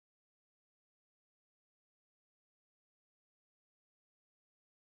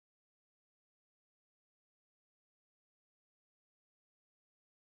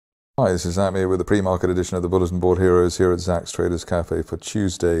Hi, this is Zach here with the pre-market edition of the Bulletin Board Heroes here at Zach's Traders Cafe for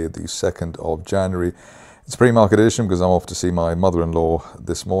Tuesday, the 2nd of January. It's a pre-market edition because I'm off to see my mother-in-law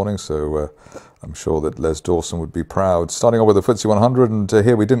this morning, so I'm sure that Les Dawson would be proud. Starting off with the FTSE 100, and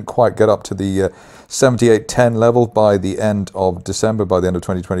here we didn't quite get up to the 78.10 level by the end of December, by the end of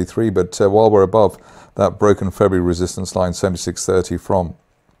 2023, but while we're above that broken February resistance line, 76.30 from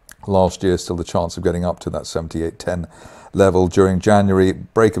last year, still the chance of getting up to that 78.10 level during January,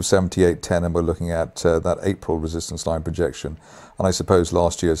 break of 78.10, and we're looking at that April resistance line projection, and I suppose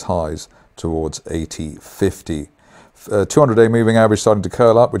last year's highs towards 80.50. 200-day moving average starting to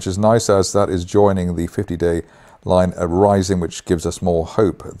curl up, which is nice, as that is joining the 50-day line rising, which gives us more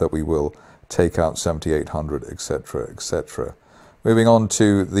hope that we will take out 7,800, etc., etc. Moving on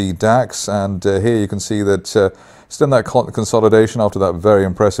to the DAX, and here you can see that still in that consolidation after that very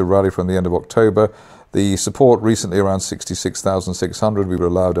impressive rally from the end of October. The support recently around 66,600. We were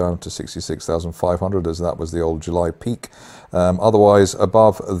allowed down to 66,500 as that was the old July peak. Otherwise,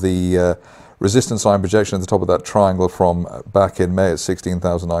 above the resistance line projection at the top of that triangle from back in May at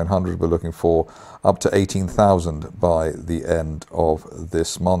 16,900. We're looking for up to 18,000 by the end of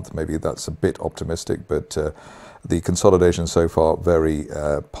this month. Maybe that's a bit optimistic, but the consolidation so far very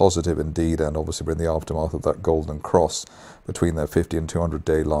positive indeed, and obviously we're in the aftermath of that golden cross between their 50 and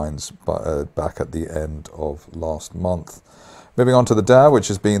 200-day lines back at the end of last month. Moving on to the Dow, which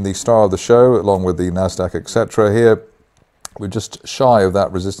has been the star of the show, along with the Nasdaq, etc. Here, we're just shy of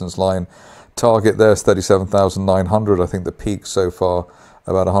that resistance line target. There's 37,900. I think the peak so far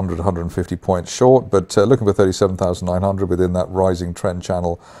about 100, 150 points short, but looking for 37,900 within that rising trend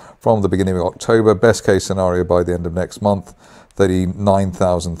channel from the beginning of October. Best case scenario by the end of next month,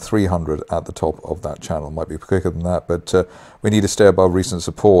 39,300 at the top of that channel. Might be quicker than that, but we need to stay above recent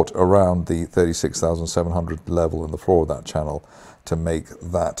support around the 36,700 level in the floor of that channel to make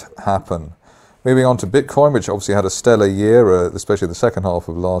that happen. Moving on to Bitcoin, which obviously had a stellar year, especially the second half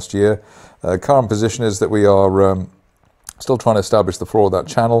of last year. Current position is that we are still trying to establish the floor of that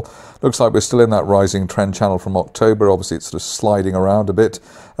channel. Looks like we're still in that rising trend channel from October. Obviously, it's sort of sliding around a bit,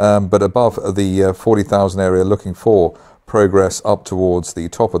 but above the 40,000 area, looking for progress up towards the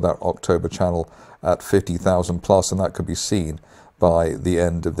top of that October channel at 50,000 plus, and that could be seen by the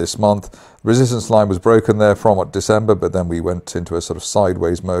end of this month. Resistance line was broken there from December, but then we went into a sort of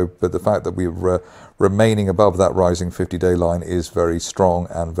sideways mode. But the fact that we're remaining above that rising 50-day line is very strong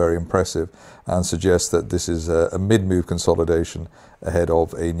and very impressive, and suggests that this is a mid-move consolidation ahead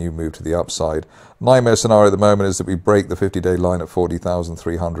of a new move to the upside. Nightmare scenario at the moment is that we break the 50-day line at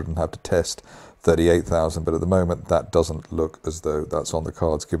 40,300 and have to test 38,000, but at the moment that doesn't look as though that's on the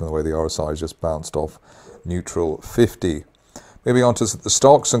cards, given the way the RSI has just bounced off neutral 50. Moving on to the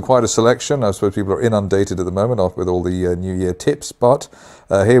stocks, and quite a selection. I suppose people are inundated at the moment with all the New Year tips, but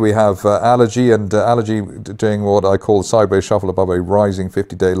here we have Allergy, and Allergy doing what I call a sideways shuffle above a rising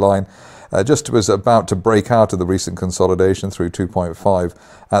 50-day line. Just was about to break out of the recent consolidation through 2.5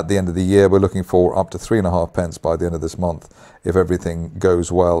 at the end of the year. We're looking for up to 3.5 pence by the end of this month if everything goes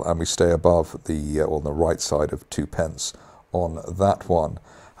well and we stay above the on the right side of 2 pence on that one.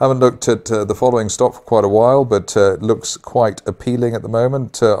 Haven't looked at the following stock for quite a while, but looks quite appealing at the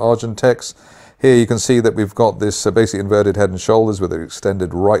moment. Argentex. Here you can see that we've got this basically inverted head and shoulders with an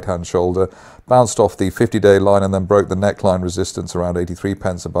extended right-hand shoulder, bounced off the 50-day line and then broke the neckline resistance around 83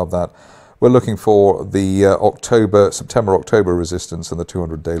 pence above that. We're looking for the September-October resistance and the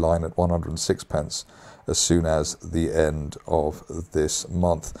 200-day line at 106 pence as soon as the end of this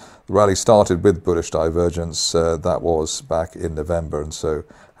month. The rally started with bullish divergence. That was back in November, and so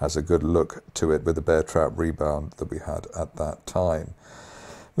has a good look to it with the bear trap rebound that we had at that time.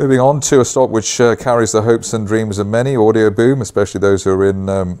 Moving on to a stock which carries the hopes and dreams of many, Audioboom, especially those who are in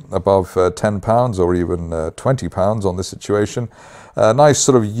above £10 or even £20 on this situation. Nice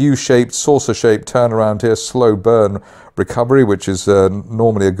sort of U-shaped, saucer-shaped turnaround here, slow burn recovery, which is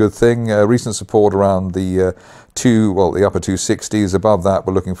normally a good thing. Recent support around the upper 260s. Above that,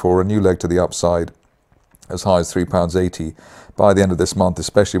 we're looking for a new leg to the upside as high as £3.80 by the end of this month,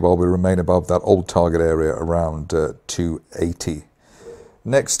 especially while we remain above that old target area around 280.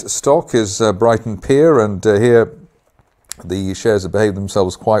 Next stock is Brighton Pier, and here the shares have behaved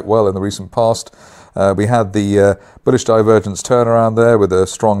themselves quite well in the recent past. We had the bullish divergence turnaround there with a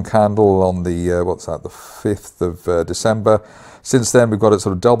strong candle on the, the 5th of December. Since then, we've got a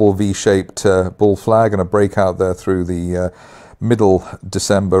sort of double V-shaped bull flag and a breakout there through the middle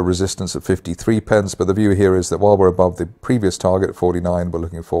December resistance at 53 pence. But the view here is that while we're above the previous target, 49, we're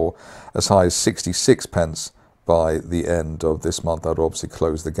looking for as high as 66 pence by the end of this month. That would obviously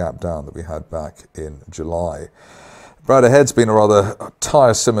close the gap down that we had back in July. Brad ahead's been a rather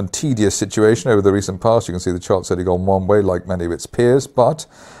tiresome and tedious situation over the recent past. You can see the chart's only gone one way like many of its peers, but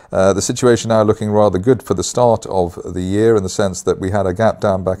the situation now looking rather good for the start of the year, in the sense that we had a gap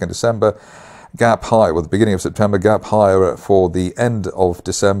down back in December, gap high, well, the beginning of September, gap higher for the end of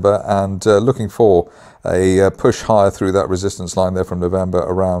December, and looking for a push higher through that resistance line there from November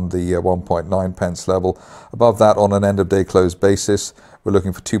around the 1.9 pence level. Above that, on an end of day close basis, we're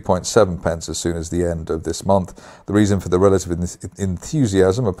looking for 2.7 pence as soon as the end of this month. The reason for the relative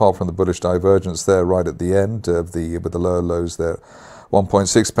enthusiasm, apart from the bullish divergence there right at the end of with the lower lows there,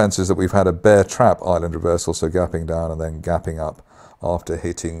 1.6 pence, is that we've had a bear trap island reversal, so gapping down and then gapping up after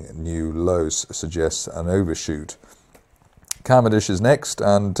hitting new lows suggests an overshoot. Cavendish is next,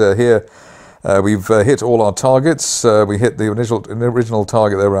 and here we've hit all our targets. We hit the original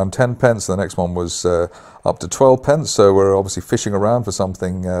target there around 10 pence. The next one was up to 12 pence, so we're obviously fishing around for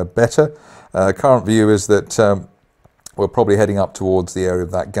something better. Current view is that we're probably heading up towards the area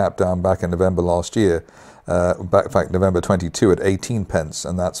of that gap down back in November last year, in fact November 22 at 18 pence,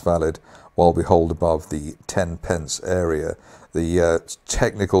 and that's valid while we hold above the 10 pence area. The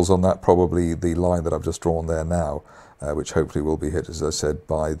technicals on that, probably the line that I've just drawn there now, which hopefully will be hit, as I said,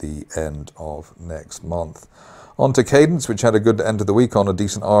 by the end of next month. On to Cadence, which had a good end of the week on a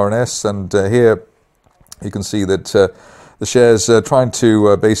decent RNS, and here you can see that the shares trying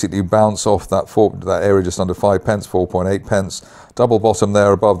to basically bounce off that area just under 5 pence, 4.8 pence. Double bottom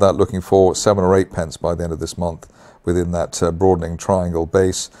there above that, looking for 7 or 8 pence by the end of this month within that broadening triangle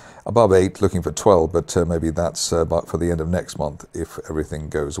base. Above 8, looking for 12, but maybe that's but for the end of next month if everything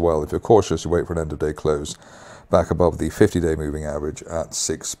goes well. If you're cautious, you wait for an end of day close back above the 50-day moving average at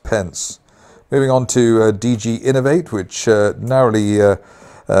 6 pence. Moving on to DG Innovate, which narrowly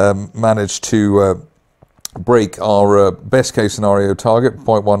managed to break our best case scenario target,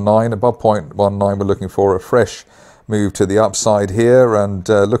 0.19. Above 0.19, we're looking for a fresh move to the upside here, and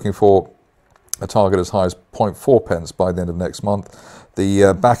looking for a target as high as 0.4 pence by the end of next month.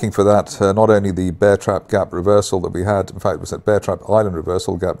 The backing for that, not only the bear trap gap reversal that we had, in fact it was that bear trap island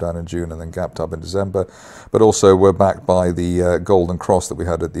reversal, gap down in June and then gapped up in December, but also we're backed by the golden cross that we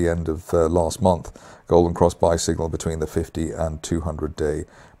had at the end of last month. Golden cross buy signal between the 50 and 200-day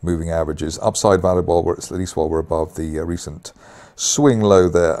moving averages. Upside valid at least while we're above the recent swing low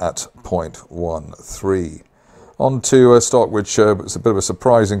there at 0.13. On to a stock which was a bit of a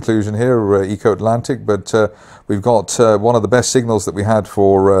surprise inclusion here, Eco Atlantic, but we've got one of the best signals that we had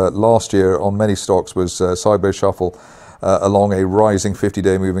for last year on many stocks was sideways shuffle along a rising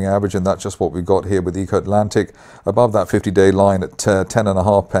 50-day moving average, and that's just what we've got here with Eco Atlantic. Above that 50-day line at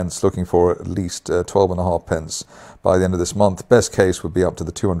 10.5 pence, looking for at least 12.5 pence by the end of this month. Best case would be up to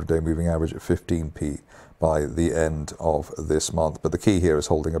the 200-day moving average at 15p by the end of this month, but the key here is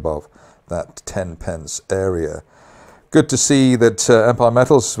holding above that 10 pence area. Good to see that Empire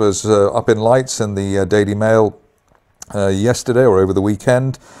Metals was up in lights in the Daily Mail yesterday or over the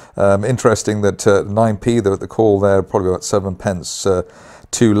weekend. Interesting that 9p, the call there, probably about 7 pence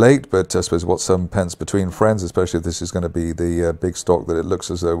too late, but I suppose what's 7 pence between friends, especially if this is going to be the big stock that it looks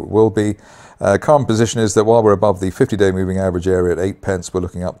as though it will be. Current position is that while we're above the 50-day moving average area at 8 pence, we're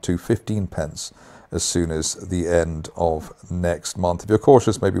looking up to 15 pence as soon as the end of next month. If you're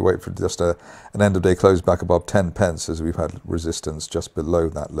cautious, maybe wait for just an end of day close back above 10 pence, as we've had resistance just below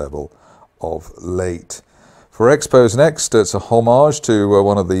that level of late. Ferrexpo is next. It's a homage to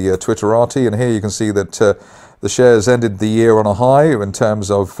one of the Twitterati, and here you can see that the shares ended the year on a high in terms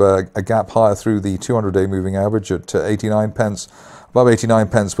of a gap higher through the 200-day moving average at 89 pence. Above 89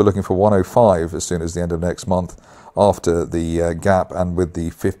 pence, we're looking for 105 as soon as the end of next month, after the gap and with the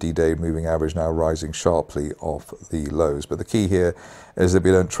 50-day moving average now rising sharply off the lows. But the key here is that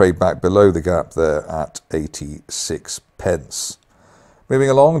we don't trade back below the gap there at 86 pence. Moving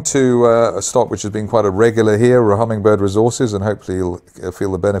along to a stock which has been quite a regular here, Hummingbird Resources, and hopefully you'll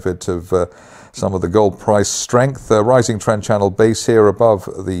feel the benefit of some of the gold price strength. Rising trend channel base here above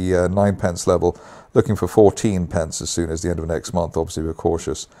the 9 pence level, looking for 14 pence as soon as the end of next month. Obviously we're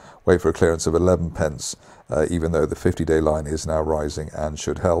cautious, wait for a clearance of 11 pence, even though the 50-day line is now rising and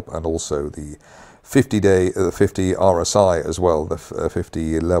should help, and also the 50 RSI as well, the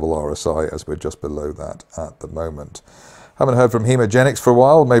 50 level RSI, as we're just below that at the moment. Haven't heard from Hemogenyx for a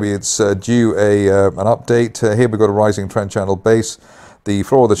while. Maybe it's due an update. Here we've got a rising trend channel base. The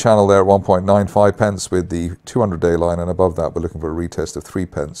floor of the channel there at 1.95 pence with the 200-day line, and above that we're looking for a retest of 3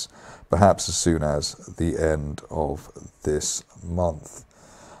 pence, perhaps as soon as the end of this month.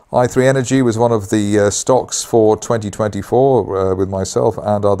 i3 Energy was one of the stocks for 2024 with myself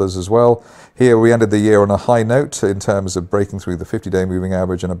and others as well. Here we ended the year on a high note in terms of breaking through the 50-day moving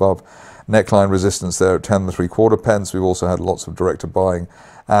average and above neckline resistance there at 10 3/4 pence. We've also had lots of director buying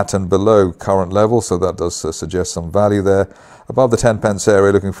at and below current levels, so that does suggest some value there. Above the 10 pence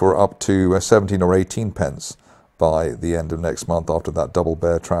area, looking for up to 17 or 18 pence by the end of next month after that double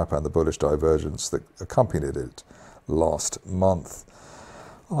bear trap and the bullish divergence that accompanied it last month.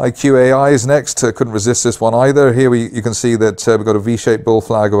 IQAI is next. Couldn't resist this one either. Here you can see that we've got a V-shaped bull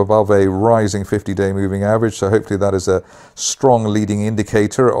flag of above a rising 50-day moving average. So hopefully that is a strong leading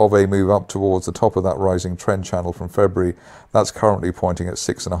indicator of a move up towards the top of that rising trend channel from February. That's currently pointing at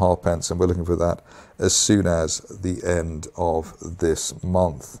 6.5 pence, and we're looking for that as soon as the end of this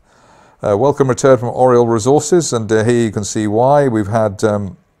month. Welcome return from Oriole Resources, and here you can see why. We've had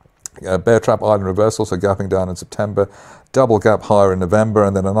bear trap island reversal, so gapping down in September, double gap higher in November,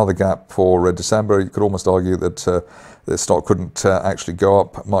 and then another gap for December. You could almost argue that the stock couldn't actually go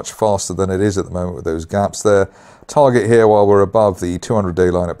up much faster than it is at the moment with those gaps there. Target here, while we're above the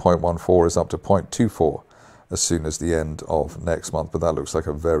 200-day line at 0.14, is up to 0.24 as soon as the end of next month, but that looks like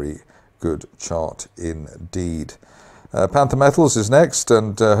a very good chart indeed. Panther Metals is next,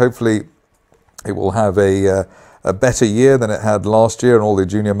 and hopefully it will have a better year than it had last year and all the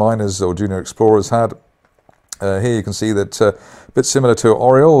junior miners or junior explorers had. Here you can see that a bit similar to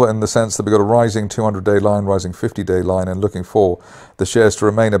Oriole in the sense that we've got a rising 200-day line, rising 50-day line, and looking for the shares to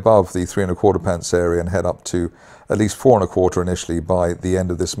remain above the 3.25 pence area and head up to at least 4.25 initially by the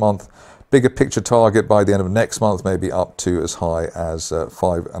end of this month. Bigger picture target by the end of next month, maybe up to as high as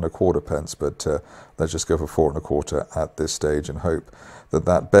 5.25 pence, but let's just go for 4.25 at this stage and hope that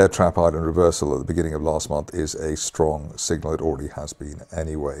that bear trap island reversal at the beginning of last month is a strong signal. It already has been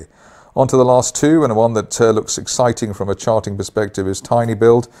anyway. On to the last two, and one that looks exciting from a charting perspective is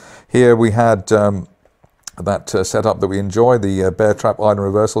Tinybuild. Here we had that setup that we enjoy, the bear trap island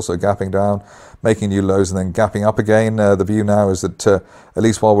reversal, so gapping down, making new lows and then gapping up again. The view now is that at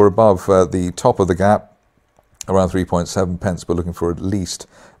least while we're above the top of the gap, around 3.7 pence, we're looking for at least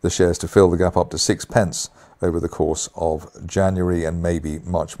the shares to fill the gap up to 6 pence over the course of January, and maybe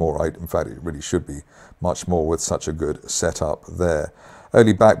much more. In fact, it really should be much more with such a good setup there.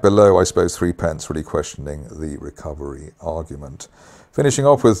 Only back below, I suppose, 3 pence, really questioning the recovery argument. Finishing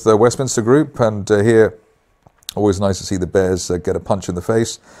off with Westminster Group, and here, always nice to see the bears get a punch in the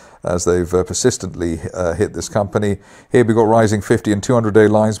face as they've persistently hit this company. Here we've got rising 50 and 200-day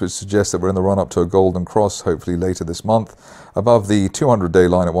lines, which suggests that we're in the run-up to a golden cross, hopefully later this month. Above the 200-day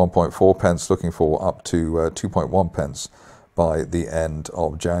line at 1.4 pence, looking for up to 2.1 pence by the end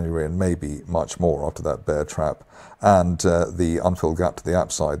of January, and maybe much more after that bear trap and the unfilled gap to the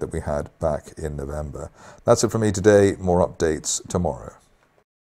upside that we had back in November. That's it from me today. More updates tomorrow.